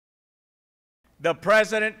the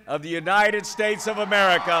President of the United States of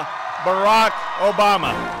America, Barack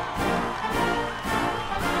Obama.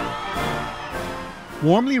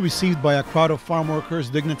 Warmly received by a crowd of farm workers,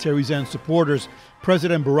 dignitaries, and supporters,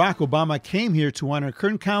 President Barack Obama came here to honor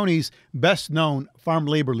Kern County's best-known farm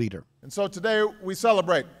labor leader. And so today we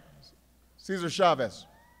celebrate Cesar Chavez.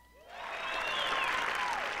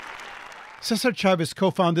 Cesar Chavez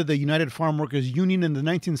co-founded the United Farm Workers Union in the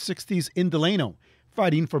 1960s in Delano,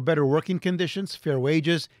 fighting for better working conditions, fair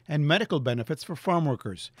wages, and medical benefits for farm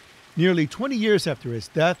workers. Nearly 20 years after his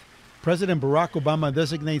death, President Barack Obama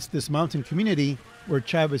designates this mountain community where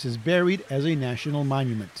Chavez is buried as a national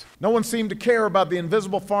monument. No one seemed to care about the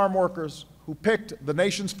invisible farm workers who picked the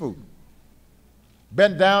nation's food.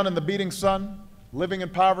 Bent down in the beating sun, living in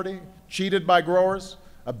poverty, cheated by growers,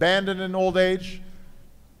 abandoned in old age,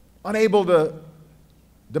 unable to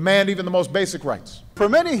demand even the most basic rights. For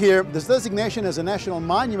many here, this designation as a national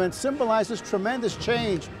monument symbolizes tremendous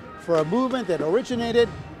change for a movement that originated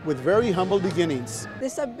with very humble beginnings.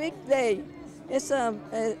 It's a big day. It's a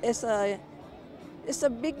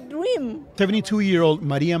big dream. 72-year-old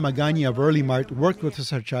Maria Magana of Early Mart worked with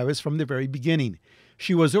Cesar Chavez from the very beginning.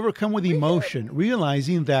 She was overcome with emotion,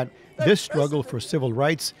 realizing that this struggle for civil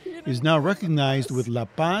rights is now recognized with La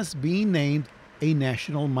Paz being named a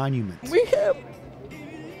national monument. We have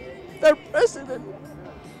the president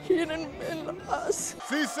here in La Paz.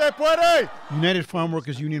 Si se puede! United Farm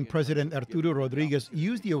Workers Union President Arturo Rodriguez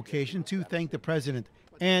used the occasion to thank the president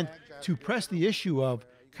and to press the issue of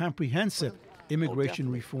comprehensive immigration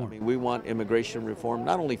reform. I mean, we want immigration reform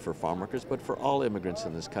not only for farm workers, but for all immigrants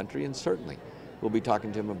in this country, and certainly we'll be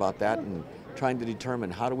talking to him about that and trying to determine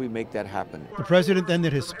how do we make that happen. The president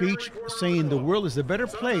ended his speech saying the world is a better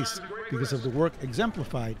place because of the work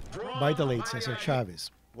exemplified by the late Cesar Chavez.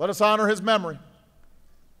 Let us honor his memory,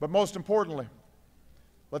 but most importantly,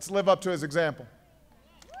 let's live up to his example.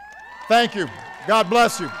 Thank you. God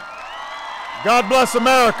bless you. God bless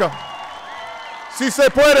America. Si se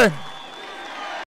puede.